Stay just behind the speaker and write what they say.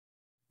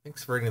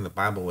Thanks for reading the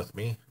Bible with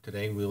me.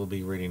 Today we will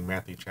be reading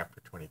Matthew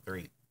chapter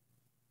 23.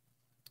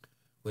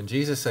 When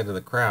Jesus said to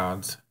the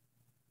crowds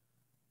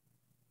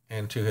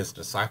and to his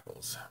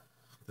disciples,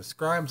 "The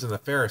scribes and the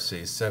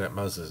Pharisees sit at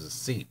Moses'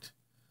 seat.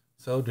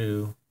 So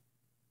do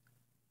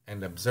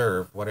and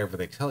observe whatever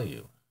they tell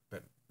you,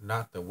 but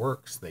not the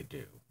works they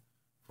do.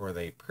 For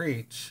they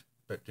preach,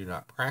 but do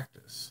not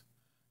practice.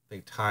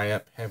 They tie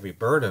up heavy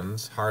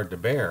burdens hard to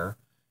bear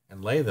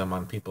and lay them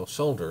on people's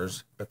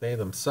shoulders, but they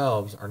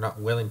themselves are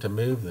not willing to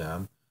move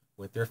them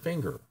with their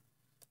finger.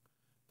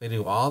 They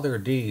do all their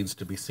deeds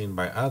to be seen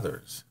by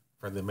others,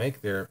 for they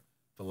make their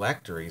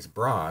phylacteries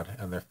broad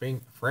and their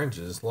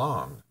fringes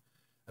long,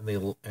 and they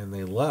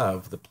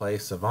love the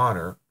place of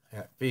honor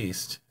at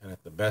feast and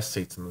at the best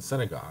seats in the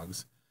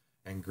synagogues,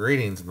 and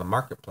greetings in the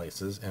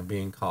marketplaces, and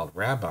being called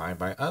rabbi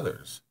by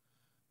others.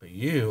 But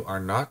you are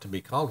not to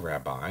be called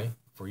rabbi,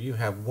 for you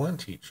have one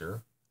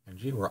teacher,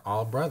 and you are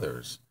all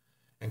brothers.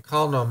 And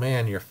call no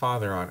man your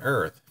father on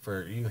earth,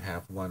 for you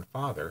have one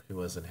Father who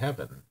is in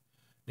heaven.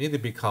 Neither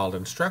be called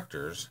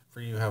instructors,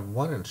 for you have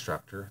one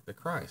instructor, the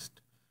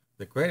Christ.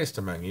 The greatest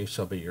among you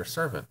shall be your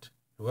servant.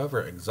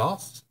 Whoever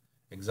exalts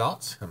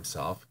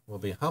himself will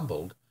be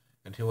humbled,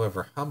 and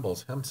whoever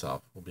humbles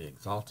himself will be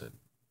exalted.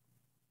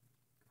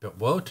 But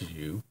woe to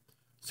you,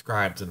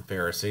 scribes and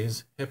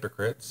Pharisees,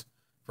 hypocrites,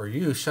 for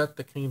you shut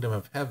the kingdom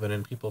of heaven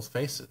in people's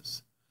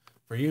faces.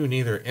 For you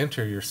neither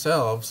enter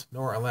yourselves,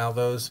 nor allow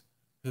those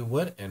who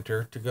would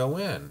enter to go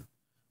in.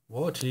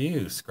 Woe to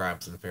you,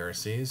 scribes and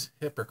Pharisees,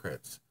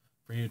 hypocrites,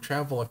 for you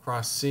travel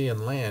across sea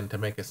and land to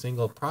make a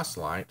single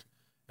proselyte,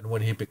 and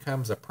when he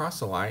becomes a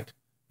proselyte,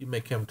 you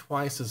make him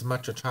twice as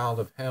much a child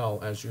of hell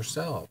as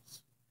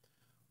yourselves.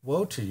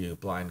 Woe to you,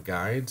 blind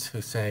guides,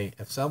 who say,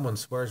 if someone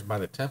swears by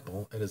the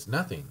temple, it is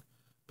nothing,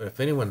 but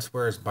if anyone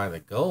swears by the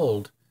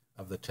gold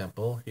of the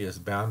temple, he is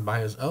bound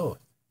by his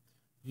oath.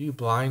 You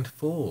blind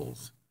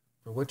fools!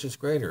 For which is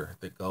greater,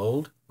 the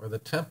gold or the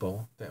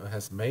temple that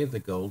has made the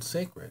gold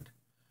sacred?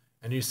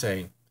 And you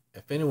say,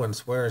 if anyone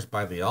swears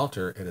by the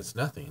altar, it is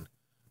nothing.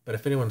 But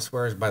if anyone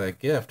swears by the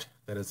gift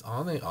that is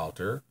on the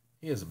altar,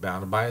 he is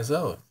bound by his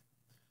oath.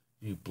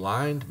 You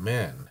blind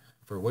men,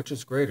 for which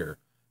is greater,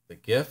 the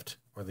gift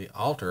or the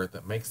altar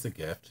that makes the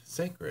gift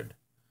sacred?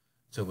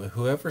 So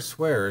whoever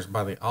swears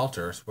by the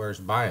altar swears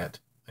by it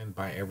and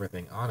by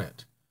everything on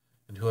it.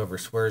 And whoever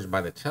swears by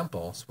the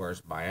temple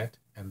swears by it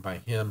and by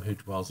him who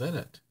dwells in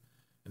it.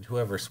 And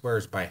whoever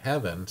swears by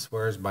heaven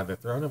swears by the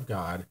throne of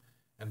God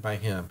and by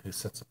him who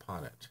sits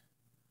upon it.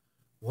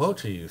 Woe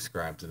to you,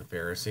 scribes and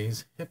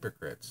Pharisees,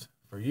 hypocrites,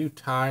 for you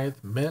tithe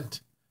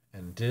mint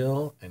and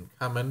dill and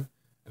cumin,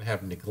 and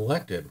have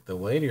neglected the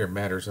weightier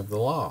matters of the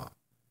law,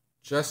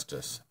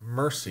 justice,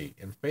 mercy,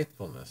 and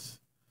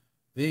faithfulness.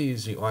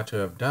 These you ought to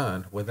have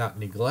done without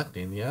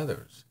neglecting the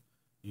others.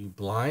 You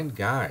blind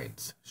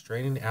guides,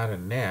 straightening out a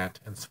gnat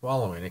and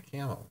swallowing a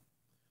camel.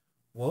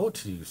 Woe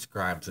to you,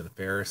 scribes and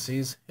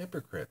Pharisees,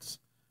 hypocrites,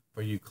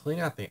 for you clean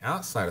out the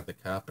outside of the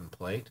cup and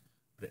plate,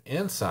 but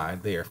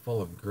inside they are full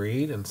of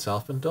greed and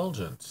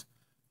self-indulgence.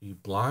 You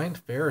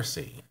blind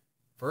Pharisee,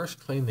 first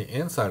clean the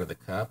inside of the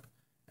cup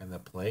and the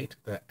plate,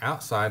 that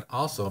outside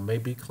also may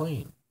be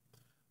clean.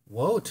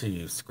 Woe to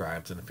you,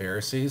 scribes and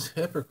Pharisees,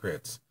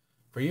 hypocrites,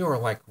 for you are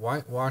like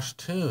whitewashed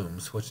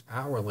tombs, which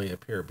outwardly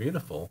appear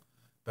beautiful,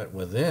 but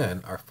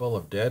within are full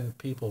of dead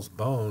people's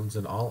bones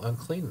and all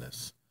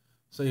uncleanness.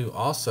 So you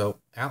also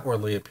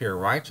outwardly appear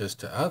righteous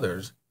to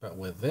others, but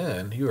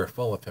within you are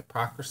full of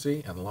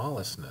hypocrisy and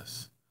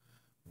lawlessness.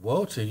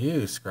 Woe to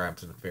you,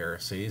 scribes and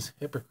Pharisees,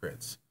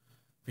 hypocrites!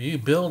 For you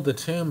build the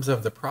tombs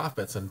of the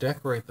prophets and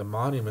decorate the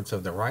monuments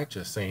of the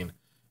righteous, saying,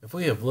 if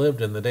we have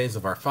lived in the days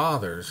of our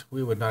fathers,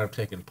 we would not have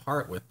taken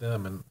part with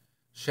them in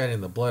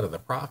shedding the blood of the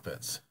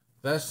prophets.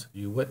 Thus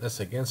you witness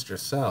against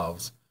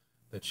yourselves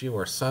that you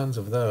are sons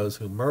of those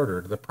who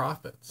murdered the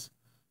prophets.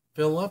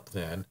 Fill up,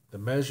 then, the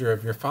measure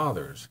of your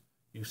fathers.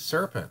 You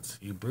serpents,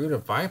 you brood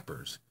of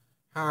vipers,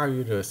 how are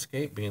you to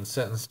escape being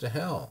sentenced to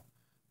hell?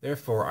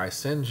 Therefore I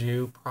send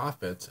you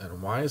prophets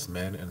and wise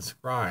men and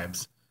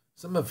scribes,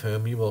 some of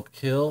whom you will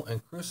kill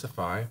and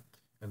crucify,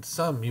 and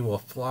some you will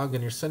flog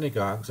in your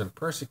synagogues and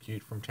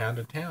persecute from town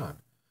to town,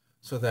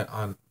 so that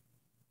on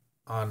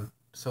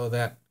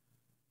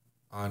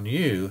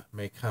you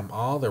may come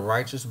all the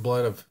righteous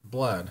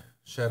blood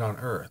shed on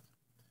earth,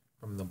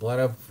 from the blood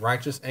of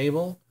righteous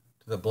Abel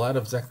to the blood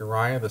of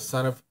Zechariah the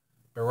son of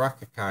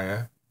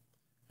Berechiah,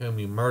 whom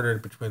you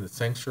murdered between the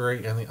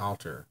sanctuary and the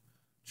altar.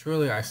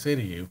 Truly I say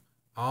to you,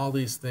 all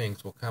these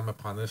things will come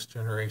upon this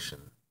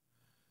generation.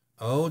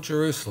 O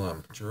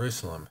Jerusalem,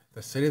 Jerusalem,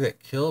 the city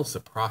that kills the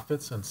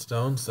prophets and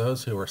stones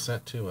those who are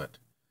sent to it.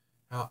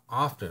 How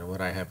often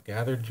would I have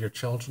gathered your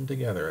children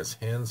together as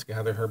hens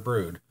gather her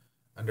brood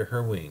under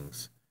her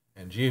wings,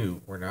 and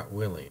you were not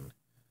willing.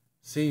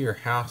 See, your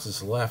house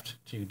is left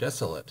to you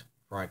desolate,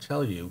 for I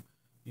tell you,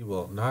 you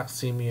will not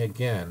see me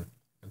again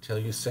until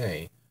you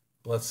say,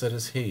 blessed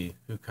is he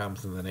who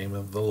comes in the name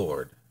of the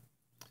Lord.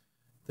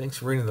 Thanks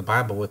for reading the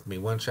Bible with me,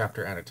 one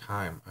chapter at a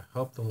time. I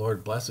hope the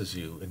Lord blesses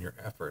you in your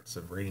efforts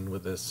of reading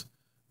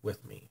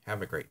with me.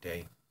 Have a great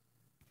day.